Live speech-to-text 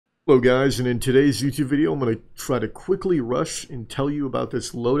Hello guys, and in today's YouTube video I'm going to try to quickly rush and tell you about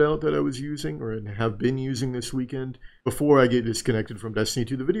this loadout that I was using or have been using this weekend before I get disconnected from Destiny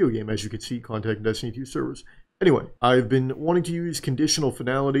 2 the video game. As you can see, contacting Destiny 2 servers. Anyway, I've been wanting to use conditional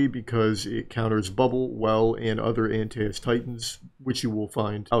finality because it counters bubble, well, and other Antaeus Titans, which you will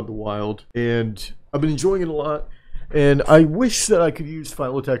find out in the wild, and I've been enjoying it a lot. And I wish that I could use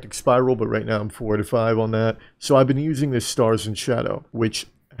Final Tactic Spiral, but right now I'm 4 to 5 on that. So I've been using this Stars and Shadow, which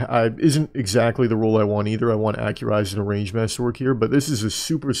isn't exactly the role I want either. I want Accurized and Range Masterwork here, but this is a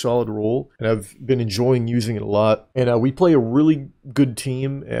super solid role, and I've been enjoying using it a lot. And we play a really good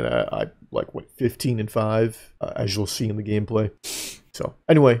team, and I like, what, 15 and 5, as you'll see in the gameplay. So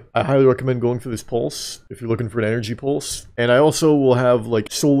anyway, I highly recommend going for this pulse if you're looking for an energy pulse. And I also will have like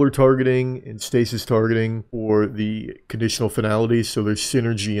solar targeting and stasis targeting for the conditional finality, so there's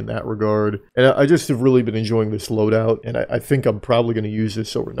synergy in that regard. And I just have really been enjoying this loadout, and I think I'm probably going to use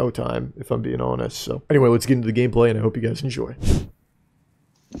this over no time, if I'm being honest. So anyway, let's get into the gameplay, and I hope you guys enjoy.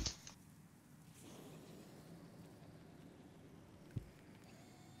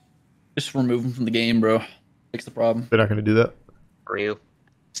 Just remove them from the game, bro. Fix the problem. They're not going to do that. For you.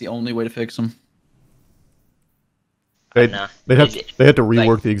 It's the only way to fix them. They have to rework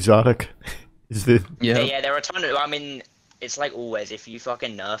like, the exotic. Yeah, there are a ton of. I mean, it's like always. If you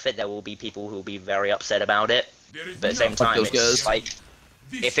fucking nerf it, there will be people who will be very upset about it. But at the same time, it's like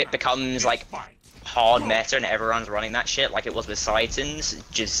if it becomes like hard meta and everyone's running that shit, like it was with Titans,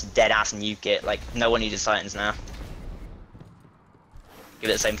 just dead ass nuke it. Like no one uses Titans now. Give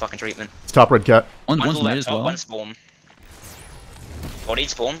it the same fucking treatment. It's top red cat. One's mid as well. One spawn. Body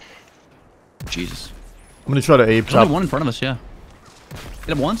spawn. Jesus. I'm gonna try to ape top. There's only one in front of us, yeah. Hit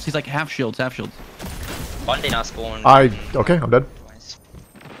him once, he's like half shields, half shields. One did not spawn. Okay, I'm dead.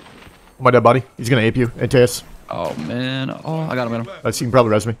 My dead body. He's gonna ape you. Antaeus. Oh man. Oh, I got him. You can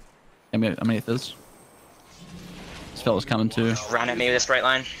probably res me. I'm gonna hit this. This fella's coming too. Ran at me with a straight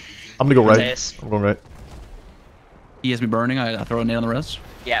line. I'm gonna go right. Antaeus. I'm going right. He has me burning. I throw a nade on the res.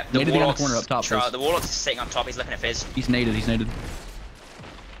 Yeah, the Warlock's corner up top. The Warlock's sitting up top. He's looking at Fizz. He's naded.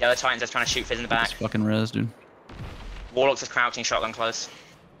 The other Titan's just trying to shoot Fizz in the back. This fucking res, dude. Warlock's just crouching shotgun close.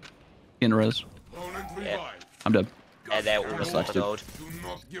 In res. Yeah. I'm dead. Yeah, they're all sucks, for gold. Do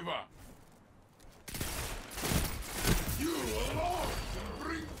not give up.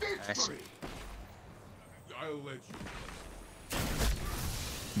 Nice. I'll let you.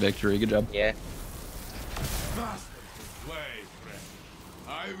 Victory, good job. Yeah. Master to play, friend.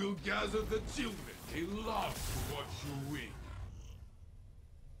 I will gather the children. They love to watch you win.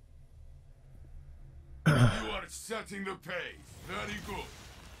 You are setting the pace. Very good.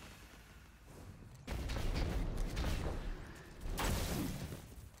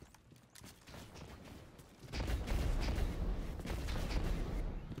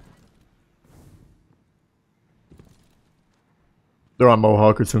 They're on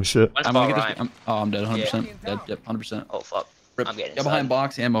Mohawk or some shit. I'm gonna get this. I'm dead, 100%. Yeah. Dead, yep, 100%. Oh fuck. Rip. I'm getting Get behind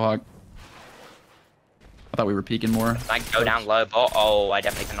box and Mohawk. I thought we were peeking more. I can go down low box. Oh, I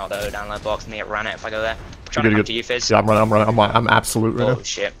definitely cannot go down low box and get ran it if I go there. I'm trying to come to you, Fizz. Yeah, I'm running. I'm absolute right now. Oh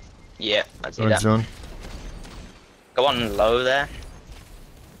shit. Yeah, let's do Zone, that. zone. Go on low there.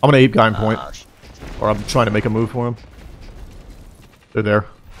 I'm gonna ape guy in point. Or I'm trying to make a move for him. They're there.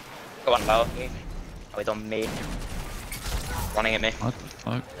 Go on low. Oh, he's on me. Running at me. What the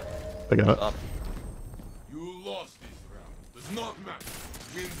fuck? They got it. Up. You lost this round. Does not matter.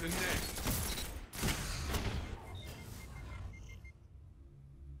 Win the next.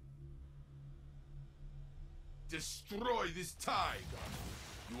 Destroy this tiger.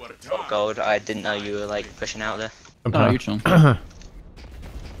 You are Oh gold, I didn't know you were like pushing out there. No, you're chilling. I'm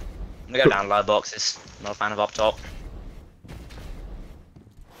gonna go down low boxes. Not a fan of up top.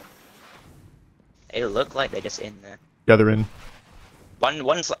 It looked like they're just in there. Yeah, they're in.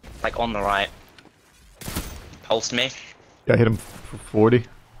 One's like on the right. Pulsed me. Yeah, I hit him for 40.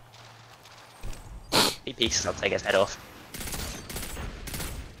 He peeks, I'll take his head off.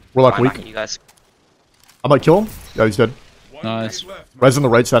 Warlock I'm weak. at you guys. I might kill him. Yeah, he's dead. Nice. Res on the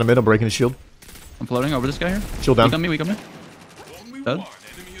right side of mid. I'm breaking his shield. I'm floating over this guy here. Shield down. Weak on me. Only Dead. one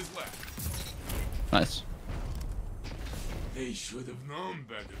enemy is left. Nice. They should have known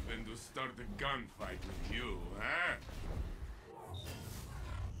better than to start a gunfight with you, huh?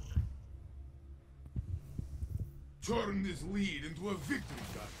 Turn this lead into a victory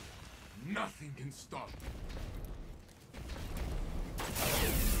gun. Nothing can stop you.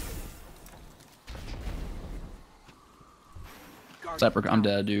 Sniper, I'm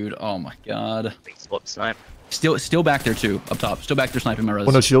dead, dude. Oh my god. Spot snipe. Still back there too, up top. Still back there sniping my res.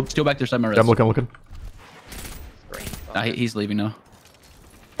 Oh, no shield. Still back there sniping my res. Yeah, I'm looking. Green. Nah, he's leaving now.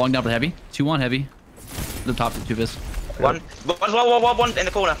 Falling down for the heavy. 2 on heavy. The top 2 vis. One in the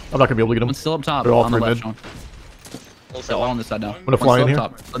corner. I'm not gonna be able to get him. One's still up top. They're all on the three left, mid. Sean. They're all on this side now. I'm gonna fly in here.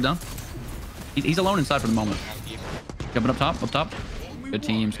 Top. Slid down. He's alone inside for the moment. Jumping up top. Up top. Good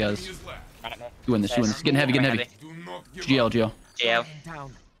teams, guys. You win this. You win this. Getting heavy. Getting heavy. GL. GL.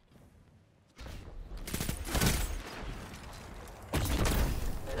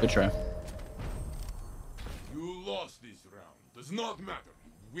 Good try. You lost this round. Does not matter.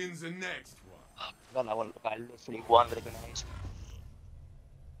 Wins the next one. God, I literally won with a grenade.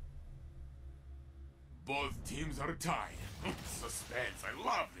 Both teams are tied. Suspense. I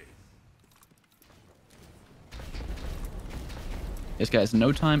love it. This guy's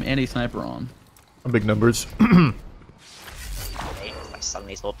no time and a sniper on. Big numbers. I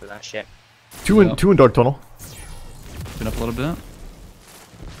suddenly thought through that shit. Two in dark tunnel. Been up a little bit.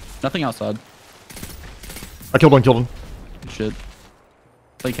 Nothing outside. I killed one. Killed him. Good shit.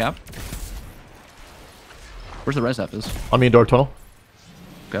 Play cap. Where's the res half is? On me in dark tunnel.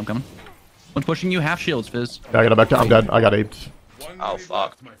 Okay, I'm coming. One pushing you. Half shields, Fizz. Yeah, I got it back down. I'm dead. I got aped. Oh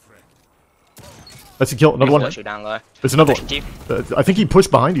fuck. That's a kill. Another one. You down low. There's another one. I think he pushed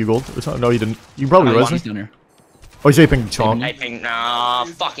behind you, Gold. No, he didn't. You probably res he's me. down here. Oh, he's aping Chong. Aping. Nah,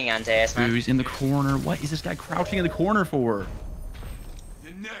 fucking anti-ass, man. Dude, he's in the corner. What is this guy crouching in the corner for?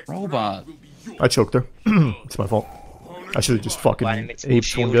 Robot. I choked her. It's my fault. I should have just fucking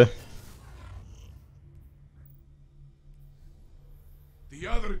aped one guy. The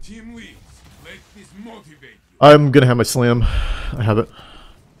other team leads. Let this motivate you. I'm gonna have my slam. I have it.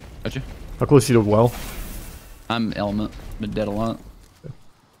 Gotcha. How close are you to well? I'm element. Been dead a lot.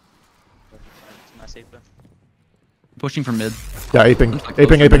 Pushing from mid. Yeah, aping. Like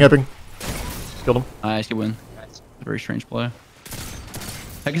Aping. Killed him. Nice, good win. A very strange play.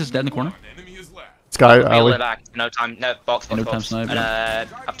 Pegasus is dead in the corner. Sky, alley. No time, no box. No time snipe.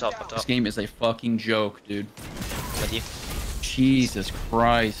 Up top. This game is a fucking joke, dude. With you. Jesus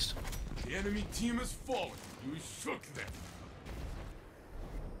Christ. The enemy team has fallen. You shook them.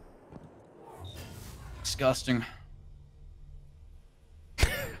 Disgusting.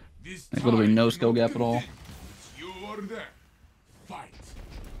 This Like literally no skill gap at all. You are there. Fight.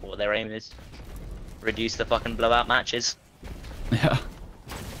 What their aim is. Reduce the fucking blowout matches. Yeah.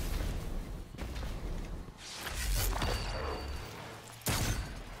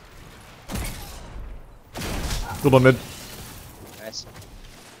 Killed one mid. Nice.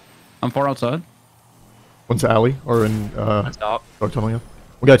 I'm far outside. One's alley or in That's dark. dark tunnel. Yeah.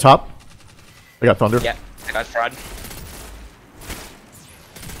 We got top. I got thunder. Yeah, I got fried.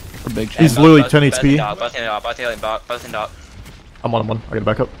 For big He's chance. literally 10 HP. Both in dark. I'm on him. I gotta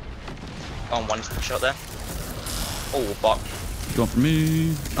back up. On one shot there. Oh, bot. Going for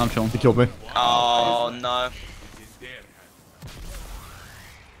me. I'm chilling. He killed me. Oh no. It is their hand.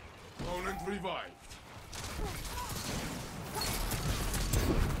 Opponent revived.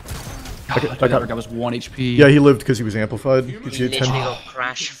 That guy was 1 HP. Yeah, he lived because he was amplified. Gives you a 10. Literally got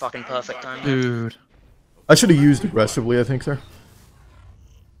crash fucking perfect time. Dude. I should have used aggressively, I think, there.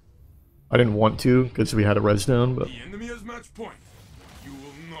 I didn't want to because we had a res down, but The enemy has match point. You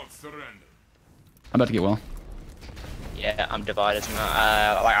will not surrender. I'm about to get well. Yeah, I'm divided.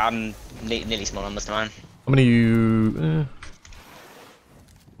 Like I'm nearly small numbers to mine. I'm gonna use.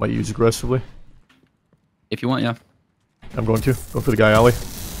 Might use aggressively. If you want, yeah. I'm going to go for the guy alley.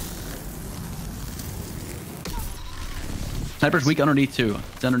 Sniper's weak underneath too.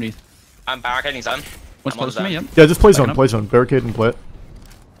 It's underneath. I'm barricading zone. What's close to me? Yep. Yeah, just play zone. Backing up. Play zone. Barricade and play it.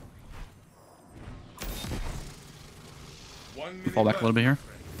 Fall back a little bit here.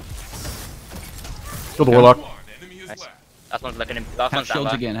 Kill the warlock. Nice. That one's looking in. That Half one's down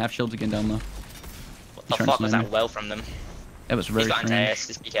shields low. again. Half shields again down low. What the Trying fuck to was snipe that me. well from them? That was He's very got strange. anti-air,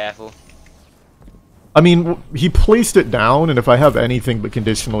 just be careful. I mean, he placed it down, and if I have anything but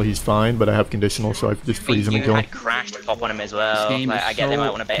conditional, he's fine. But I have conditional, so I just freeze him and kill him. had crash to pop on him as well. This game Like, is I get they so might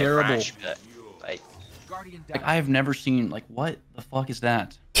want to bait a terrible. crash, but like, Like I have never seen like what the fuck is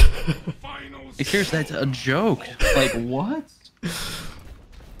that? Like seriously, that's a joke. Like what? I'm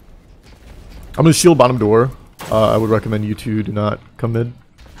gonna shield bottom door. I would recommend you two do not come mid.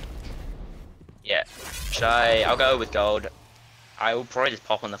 yeah. I'll go with gold. I will probably just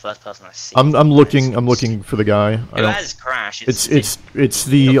pop on the first person I see. I'm looking for the guy. Who has crash? It's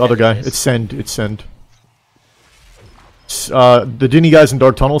the other guy. It's send. The Dinny guy's in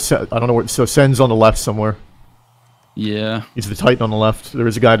dark tunnel. I don't know where. So send's on the left somewhere. Yeah. He's the Titan on the left. There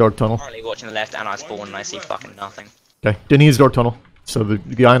is a guy dark tunnel. Currently watching the left, and I spawn and I see fucking nothing. Okay, Dinny is dark tunnel. So the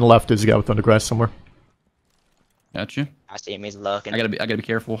guy on the left is the guy with undergrass somewhere. Got you. I see him. He's lurking. I gotta be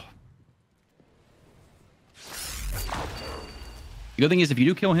careful. The good thing is if you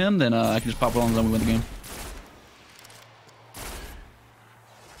do kill him, then I can just pop roll on zone and we win the game.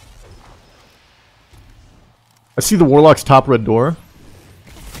 I see the Warlock's top red door.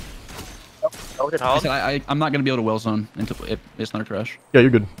 I'm not gonna be able to well zone until it's not a trash. Yeah,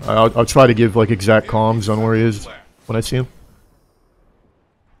 you're good. I'll try to give like exact comms on where he is when I see him.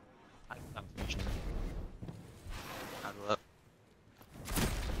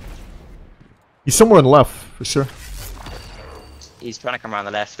 He's somewhere on the left for sure. He's trying to come around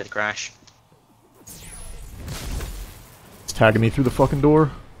the left with a crash. He's tagging me through the fucking door.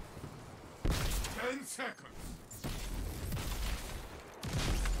 10 seconds.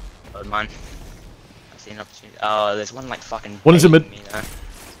 Oh, man. I see an opportunity. Oh, there's one like fucking. One is in mid.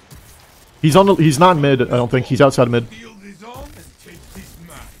 He's on. He's not in mid. I don't think he's outside of mid.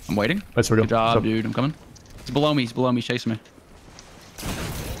 I'm waiting. Nice, we go. Good job, dude. I'm coming. He's below me. He's below me. Chasing me.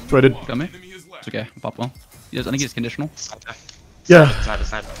 Traded. Got me. It's okay. I'll pop well. I think he's conditional. Yeah.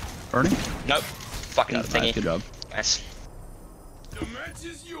 Sniper. Burning? Nope. Fucking thingy. Nice. Good job. Nice. The match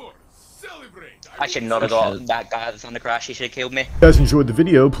is yours. Celebrate. I should not have got that guy at the Thunder Crash. He should have killed me. If you guys enjoyed the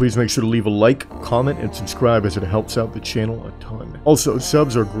video, please make sure to leave a like, comment, and subscribe as it helps out the channel a ton. Also,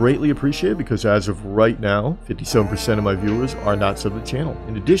 subs are greatly appreciated because as of right now, 57% of my viewers are not subbed to the channel.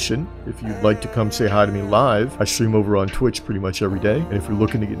 In addition, if you'd like to come say hi to me live, I stream over on Twitch pretty much every day. And if you're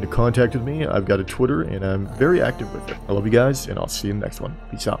looking to get into contact with me, I've got a Twitter and I'm very active with it. I love you guys, and I'll see you in the next one.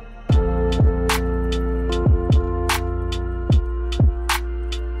 Peace out.